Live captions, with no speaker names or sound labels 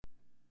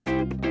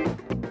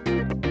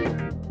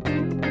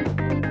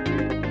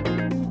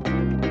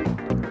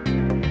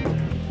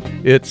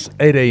It's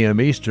 8 a.m.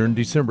 Eastern,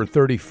 December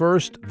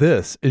 31st.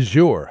 This is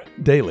your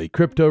Daily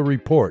Crypto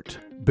Report.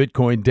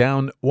 Bitcoin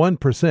down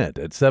 1%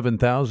 at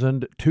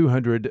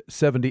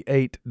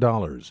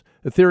 $7,278.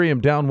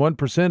 Ethereum down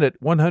 1%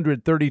 at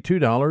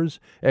 $132.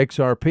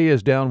 XRP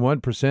is down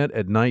 1%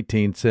 at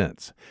 19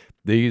 cents.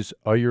 These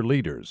are your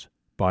leaders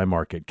by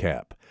market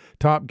cap.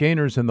 Top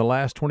gainers in the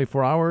last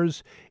 24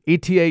 hours,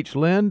 ETH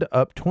Lend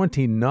up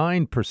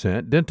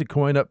 29%,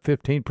 Dentacoin up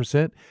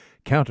 15%,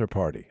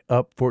 Counterparty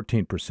up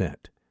 14%.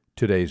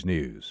 Today's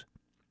news.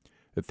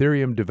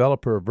 Ethereum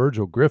developer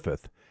Virgil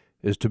Griffith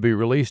is to be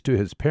released to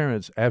his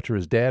parents after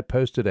his dad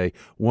posted a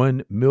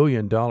 $1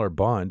 million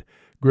bond.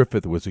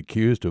 Griffith was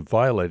accused of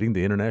violating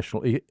the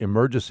International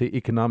Emergency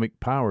Economic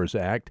Powers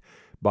Act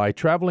by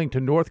traveling to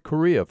North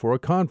Korea for a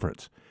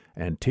conference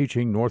and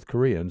teaching North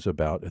Koreans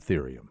about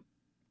Ethereum.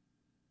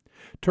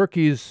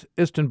 Turkey's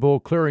Istanbul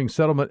Clearing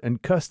Settlement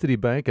and Custody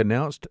Bank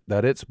announced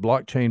that its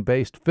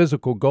blockchain-based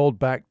physical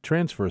gold-backed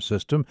transfer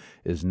system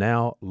is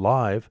now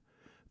live.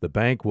 The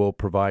bank will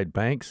provide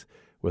banks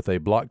with a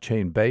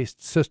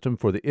blockchain-based system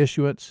for the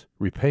issuance,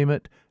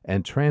 repayment,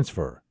 and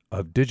transfer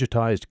of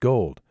digitized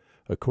gold,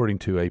 according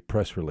to a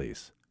press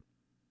release.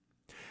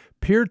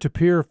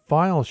 Peer-to-peer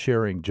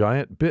file-sharing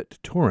giant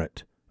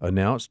BitTorrent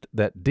announced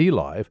that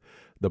DLive,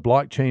 the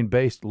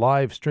blockchain-based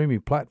live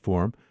streaming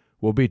platform,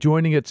 will be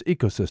joining its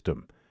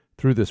ecosystem.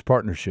 Through this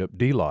partnership,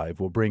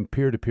 DLive will bring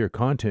peer-to-peer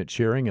content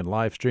sharing and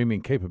live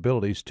streaming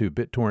capabilities to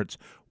BitTorrent's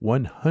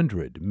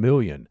 100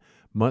 million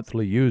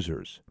monthly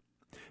users.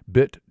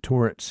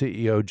 BitTorrent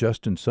CEO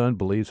Justin Sun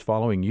believes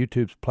following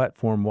YouTube's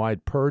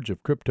platform-wide purge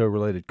of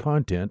crypto-related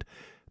content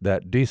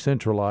that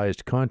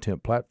decentralized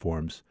content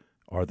platforms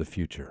are the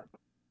future.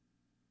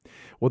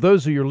 Well,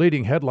 those are your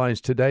leading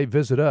headlines today.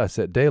 Visit us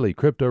at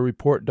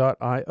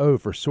dailycryptoreport.io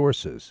for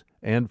sources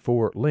and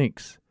for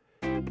links.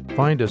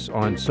 Find us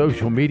on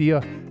social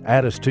media,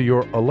 add us to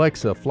your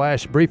Alexa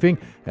flash briefing,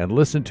 and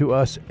listen to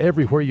us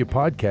everywhere you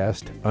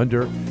podcast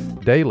under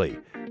Daily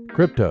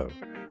Crypto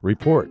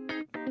Report.